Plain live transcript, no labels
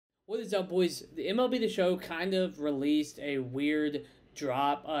What is up, boys? The MLB The Show kind of released a weird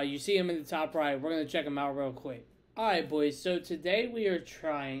drop. You see him in the top right. We're going to check him out real quick. Alright, boys. So today we are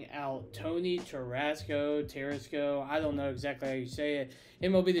trying out Tony Tarasco. I don't know exactly how you say it.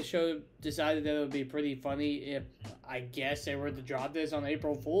 MLB The Show decided that it would be pretty funny if, I guess, they were to drop this on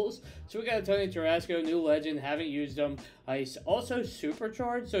April Fools. So we got a Tony Tarasco, new legend. Haven't used him. He's also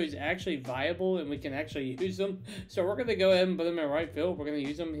supercharged, so he's actually viable, and we can actually use him. So we're going to go ahead and put him in right field. We're going to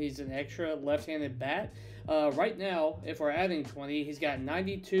use him. He's an extra left-handed bat. Right now, if we're adding 20, he's got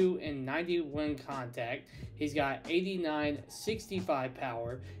 92 and 91 contact. He's got 89, 65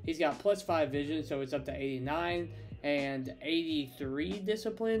 power. He's got +5 vision, so it's up to 89 and 83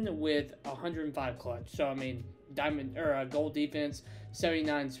 discipline with 105 clutch. So, I mean, gold defense,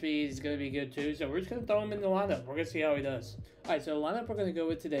 79 speed is going to be good too. So, we're just going to throw him in the lineup. We're going to see how he does. All right, so the lineup we're going to go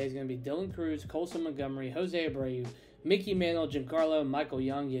with today is going to be Dylan Cruz, Colson Montgomery, Jose Abreu, Mickey Mantle, Giancarlo, Michael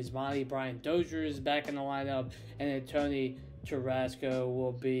Young, Yasmani, Brian Dozier is back in the lineup, and then Tony Tarasco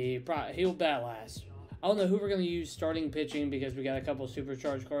will be, he'll bat last. I don't know who we're going to use starting pitching because we got a couple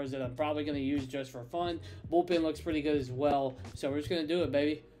supercharged cards that I'm probably going to use just for fun. Bullpen looks pretty good as well, so we're just going to do it,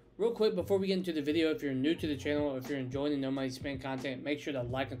 baby. Real quick, before we get into the video, if you're new to the channel, or if you're enjoying the No Money Spent content, make sure to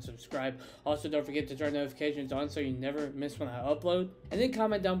like and subscribe. Also, don't forget to turn notifications on so you never miss when I upload. And then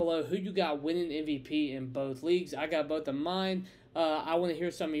comment down below who you got winning MVP in both leagues. I got both of mine. I want to hear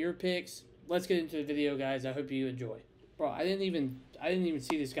some of your picks. Let's get into the video, guys. I hope you enjoy. Bro, I didn't even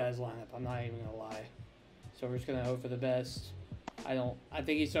see this guy's lineup. I'm not even gonna lie. So we're just gonna hope for the best. I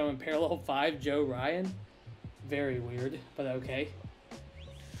think he's throwing parallel 5 Joe Ryan. Very weird, but okay.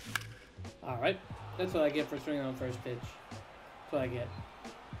 Alright, that's what I get for swinging on first pitch. That's what I get.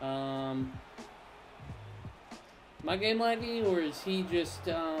 My game lagging, or is he just,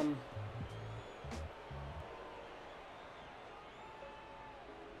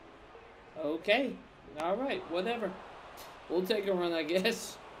 okay. Alright, whatever. We'll take a run, I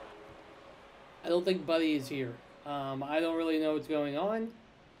guess. I don't think Buddy is here. I don't really know what's going on.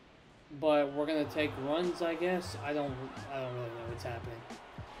 But we're going to take runs, I guess. I don't really know what's happening.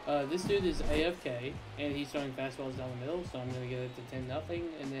 This dude is AFK, and he's throwing fastballs down the middle, so I'm going to get it to 10-0,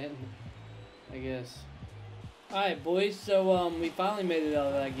 and then, I guess. Alright, boys, so, we finally made it out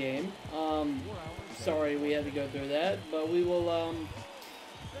of that game. Sorry we had to go through that, but we will,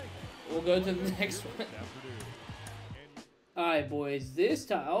 we'll go to the next one. Alright, boys, this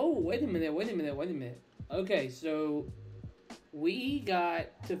time, oh, wait a minute. Okay, so, we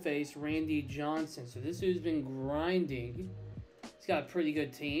got to face Randy Johnson, so this dude's been grinding. He's got a pretty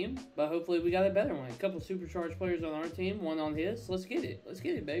good team, but hopefully we got a better one. A couple supercharged players on our team, one on his. Let's get it. Let's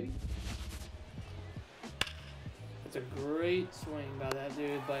get it, baby. That's a great swing by that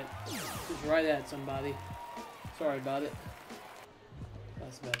dude, but just right at somebody. Sorry about it.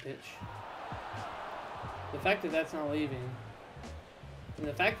 That's a bad pitch. The fact that that's not leaving, and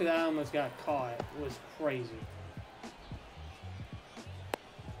the fact that I almost got caught was crazy.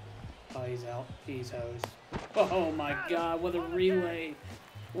 Oh, he's out. He's hosed. Oh my god, what a relay.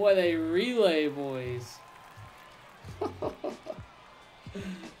 What a relay, boys.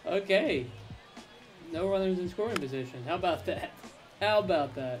 Okay. No runners in scoring position. How about that? How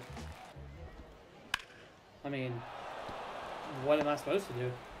about that? I mean, what am I supposed to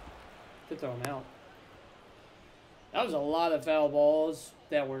do? To throw him out. That was a lot of foul balls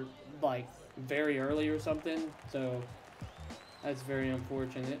that were, like, very early or something. So, that's very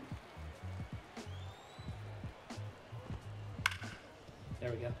unfortunate. There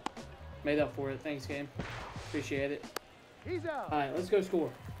we go. Made up for it. Thanks, game. Appreciate it. He's out. Alright, let's go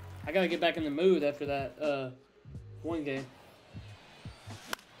score. I gotta get back in the mood after that one game.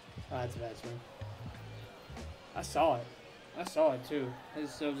 Oh, that's a bad swing. I saw it. I saw it too. That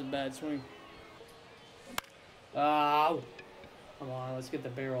was a bad swing. Oh! Come on, let's get the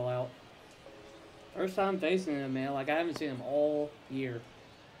barrel out. First time facing him, man. Like, I haven't seen him all year.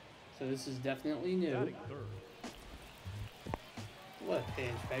 So this is definitely new. What a pitch,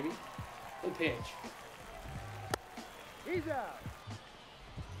 baby. What a pitch. He's out.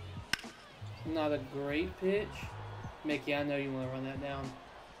 Not a great pitch. Mickey, I know you want to run that down.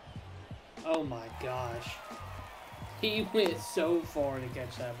 Oh my gosh. He went so far to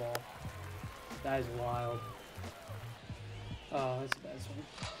catch that ball. That is wild. Oh, that's a bad swing.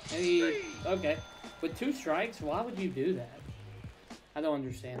 And he, okay. With 2 strikes, why would you do that? I don't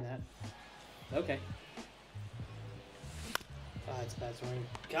understand that. Okay. Oh, that's a bad swing.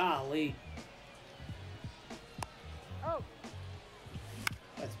 Golly. Oh.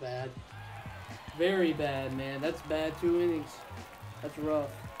 That's bad. Very bad, man. That's bad 2 innings. That's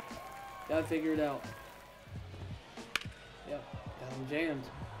rough. Gotta figure it out. Yep. Got him jammed.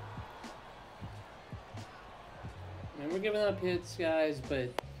 And we're giving up hits, guys, but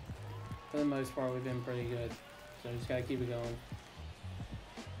for the most part, we've been pretty good. So we just gotta keep it going.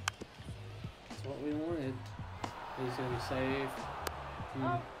 That's what we wanted. He's gonna be safe.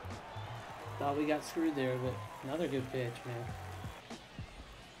 Thought we got screwed there, but another good pitch, man.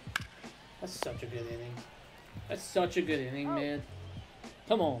 That's such a good inning. That's such a good inning, man.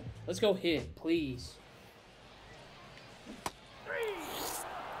 Come on, let's go hit, please.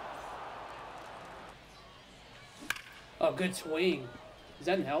 Oh, good swing. Does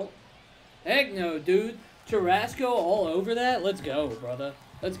that help? Heck no, dude. Carrasco all over that? Let's go, brother.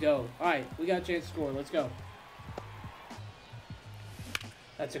 Let's go. Alright, we got a chance to score. Let's go.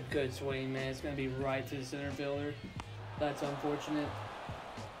 That's a good swing, man. It's going to be right to the center fielder. That's unfortunate.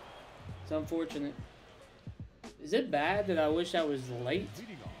 It's unfortunate. Is it bad that I wish I was late?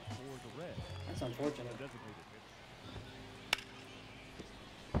 That's unfortunate.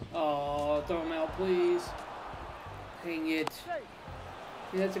 Oh, throw him out, please. Dang it.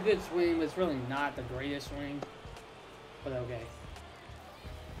 Yeah, that's a good swing, but it's really not the greatest swing. But okay.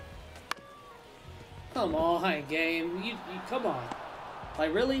 Come on, game. You come on.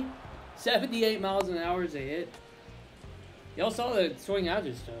 Like, really? 78 miles an hour is a hit? Y'all saw the swing I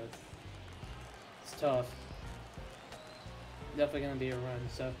just took. It's tough. Definitely going to be a run,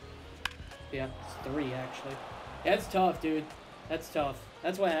 so. Yeah, it's 3, actually. Yeah, it's tough, dude. That's tough.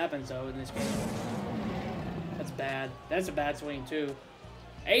 That's what happens, though, in this game. That's bad. That's a bad swing, too.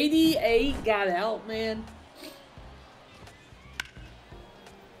 88 got out, man.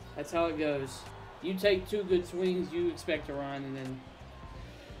 That's how it goes. You take 2 good swings, you expect to run, and then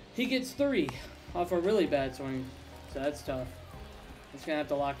he gets 3 off a really bad swing. So that's tough. He's going to have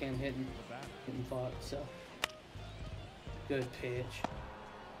to lock in hitting thought, so. Good pitch.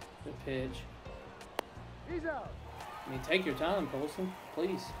 Good pitch. He's out. I mean, take your time, Colson.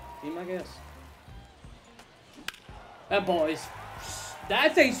 Please. Be my guest. That ball is...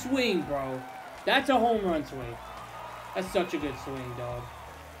 That's a swing, bro. That's a home run swing. That's such a good swing, dog.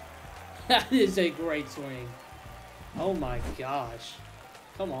 That is a great swing. Oh my gosh.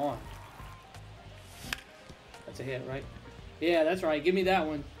 Come on. That's a hit, right? Yeah, that's right. Give me that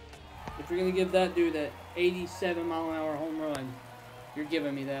one. If you're going to give that dude that 87-mile-an-hour home run, you're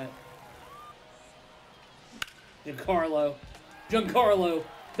giving me that. Giancarlo.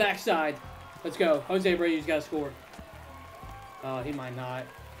 Backside. Let's go. Jose Brady's got to score. Oh, he might not.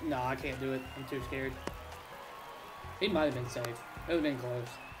 No, I can't do it. I'm too scared. He might have been safe. It would have been close.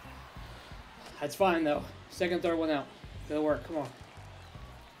 That's fine, though. Second, third one out. Good work. Come on.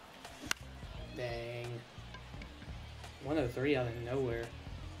 Dang. 103 out of nowhere.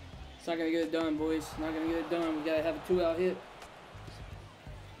 It's not going to get it done, boys. Not going to get it done. We got to have a 2-out hit.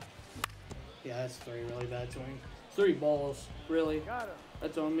 Yeah, that's 3 really bad swing. 3 balls. Really.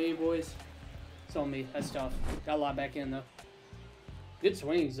 That's on me, boys. It's on me. That's tough. Got a lot back in, though. Good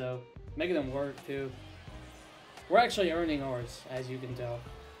swings, though. Making them work, too. We're actually earning ours, as you can tell.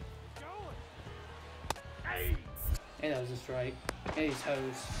 And that was a strike. And he's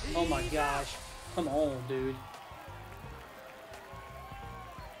hosed. Oh, my gosh. Come on, dude.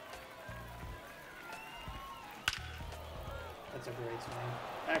 That's a great swing.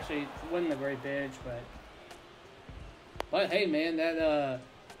 Actually, it wasn't a great pitch, but... But, hey, man, that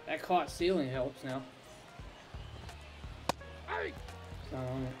caught ceiling helps now. It's not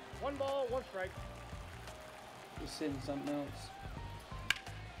on it. 1 ball, 1 strike. Just sitting something else.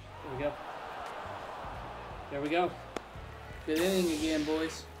 There we go. There we go. Good inning again,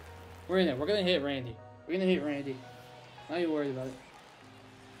 boys. We're in it. We're going to hit Randy. We're going to hit Randy. Not even worried about it.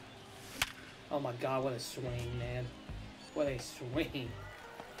 Oh, my God. What a swing, man. What a swing.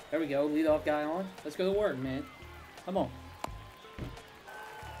 There we go. Leadoff guy on. Let's go to work, man. Come on.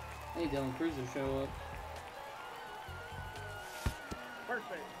 Hey, Dylan Cruz will show up. First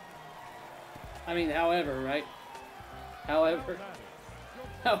base. I mean, however, right? However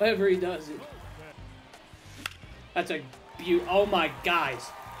he does it. That's a beaut. Oh my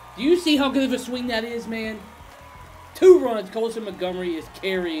guys. Do you see how good of a swing that is, man? 2 runs. Colson Montgomery is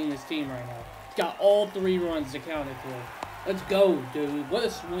carrying this team right now. He's got all 3 runs accounted for. Let's go, dude. What a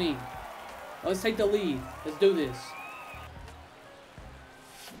swing. Let's take the lead. Let's do this.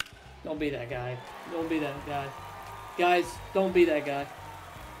 Don't be that guy. Don't be that guy. Guys, don't be that guy.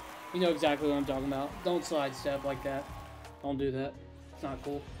 You know exactly what I'm talking about. Don't sidestep like that. Don't do that. It's not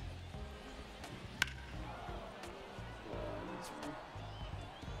cool.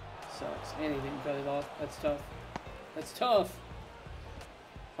 Sucks. And he didn't cut it off. That's tough. That's tough.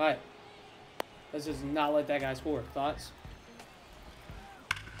 Alright. Let's just not let that guy score. Thoughts?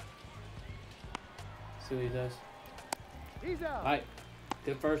 See what he does. He's out. Alright.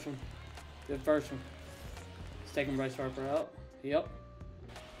 Good first one. Good first one. It's taking Bryce Harper out. Yep.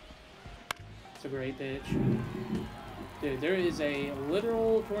 It's a great pitch. Dude, there is a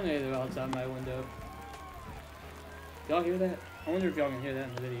literal tornado outside my window. Y'all hear that? I wonder if y'all can hear that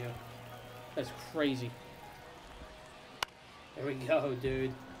in the video. That's crazy. There we go,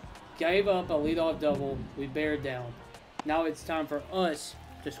 dude. Gave up a leadoff double. We bared down. Now it's time for us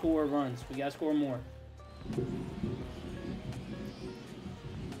to score runs. We gotta score more.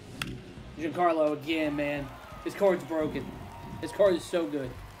 Giancarlo again, man. His card's broken. His card is so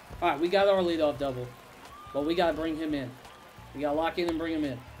good. Alright, we got our leadoff double. But we gotta bring him in. We gotta lock in and bring him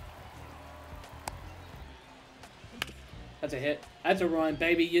in. That's a hit. That's a run,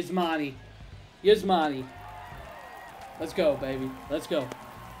 baby. Yasmani. Yasmani. Let's go, baby. Let's go.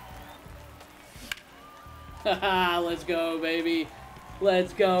 Haha, let's go, baby.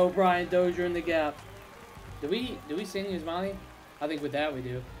 Let's go. Brian Dozier in the gap. Do we sing Yasmani? I think with that we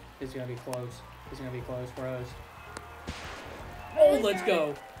do. It's gonna be close. It's gonna be close for us. Oh, let's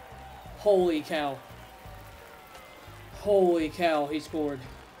go. Holy cow. Holy cow, he scored.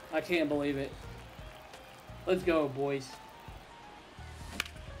 I can't believe it. Let's go, boys.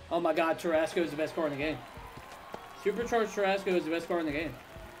 Oh my god, Tarasco is the best card in the game. Supercharged Tarasco is the best card in the game.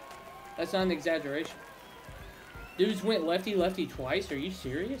 That's not an exaggeration. Dudes went lefty-lefty twice? Are you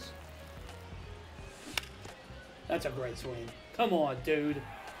serious? That's a great swing. Come on, dude.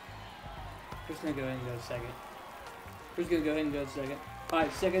 Who's gonna go ahead and go second? Who's gonna go ahead and go second?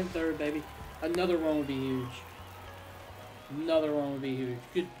 Alright, second, third, baby. Another one would be huge. Another one would be huge.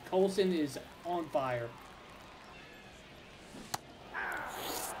 Good. Colson is on fire.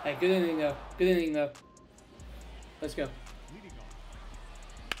 Hey, good inning though. Good inning though. Let's go.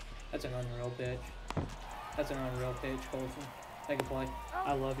 That's an unreal pitch. That's an unreal pitch, Colson. Take a play.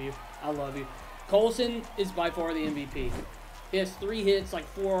 I love you. I love you. Colson is by far the MVP. He has 3 hits, like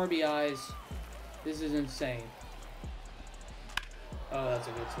 4 RBIs. This is insane. Oh, that's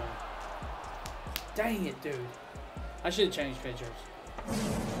a good swing. Dang it, dude. I should have changed pitchers.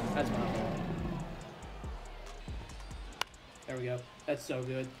 That's my fault. There we go. That's so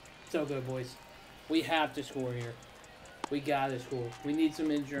good. So good, boys. We have to score here. We gotta score. We need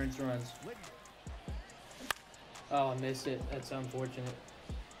some insurance runs. Oh, I missed it. That's unfortunate.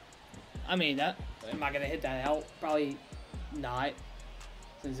 I mean, am I gonna hit that out? Probably not,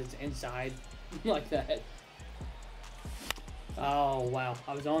 since it's inside like that. Oh, wow.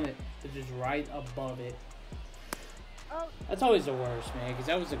 I was on it. It's just right above it. That's always the worst, man, because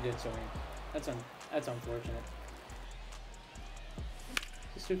that was a good swing. That's unfortunate.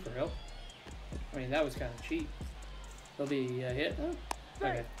 Is this for real? I mean, that was kind of cheap. There'll be a hit. Oh,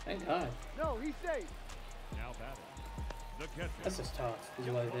 okay, thank God. No, he's safe. Now batting. The catcher. That's just tough, is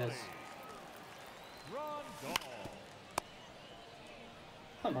what it is.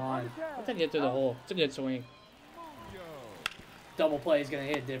 Come on. I think hit through the hole. It's a good swing. Double play is going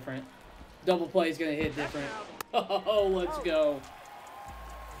to hit different. Double play is going to hit different. Oh, let's go.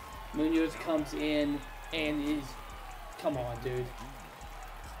 Munoz comes in and is... Come on, dude.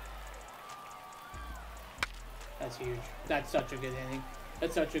 That's huge. That's such a good inning.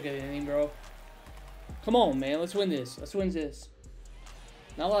 That's such a good inning, bro. Come on, man. Let's win this. Let's win this.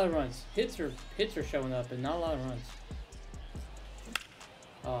 Not a lot of runs. Hits are showing up, and not a lot of runs.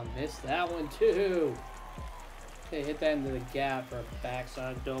 Oh, I missed that one, too. Okay, hit that into the gap for a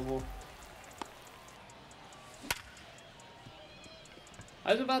backside double.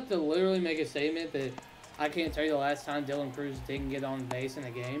 I was about to literally make a statement that I can't tell you the last time Dylan Cruz didn't get on base in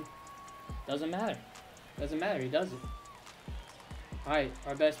a game. Doesn't matter. Doesn't matter. He does it. Alright,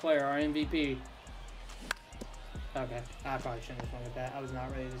 our best player, our MVP. Okay, I probably shouldn't have swung at that. I was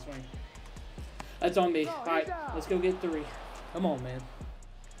not ready to swing. That's on me. Alright, let's go get 3. Come on, man.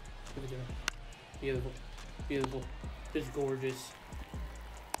 Look at that. Beautiful. Beautiful. Just gorgeous.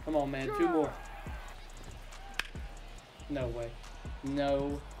 Come on, man. 2 more. No way.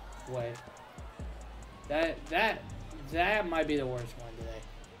 No way. That might be the worst one today.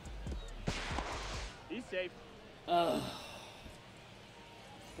 He's safe.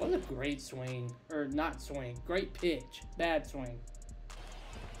 What a great swing. Or not swing. Great pitch. Bad swing.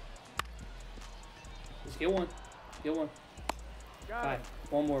 Just get one. Get one. Alright.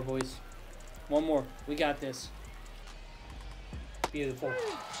 One more, boys. One more. We got this. Beautiful.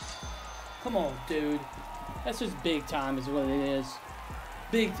 Come on, dude. That's just big time is what it is.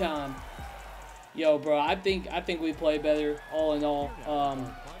 Big time. Yo, bro, I think we play better all in all.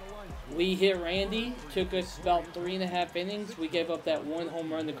 We hit Randy. Took us about 3.5 innings. We gave up that 1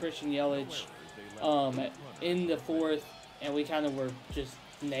 home run to Christian Yelich in the 4th, and we kind of were just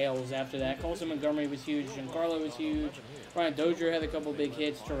nails after that. Colson Montgomery was huge. Giancarlo was huge. Brian Dozier had a couple big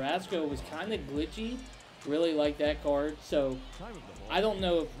hits. Tarasco was kind of glitchy. Really like that card. So Time of the ball. I don't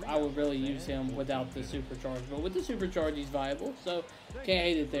know if I would really use him without the supercharge, but with the supercharge, he's viable. So can't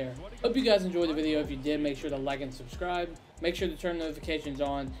hate it there. Hope you guys enjoyed the video. If you did, make sure to like and subscribe. Make sure to turn notifications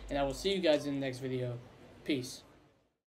on, and I will see you guys in the next video. Peace.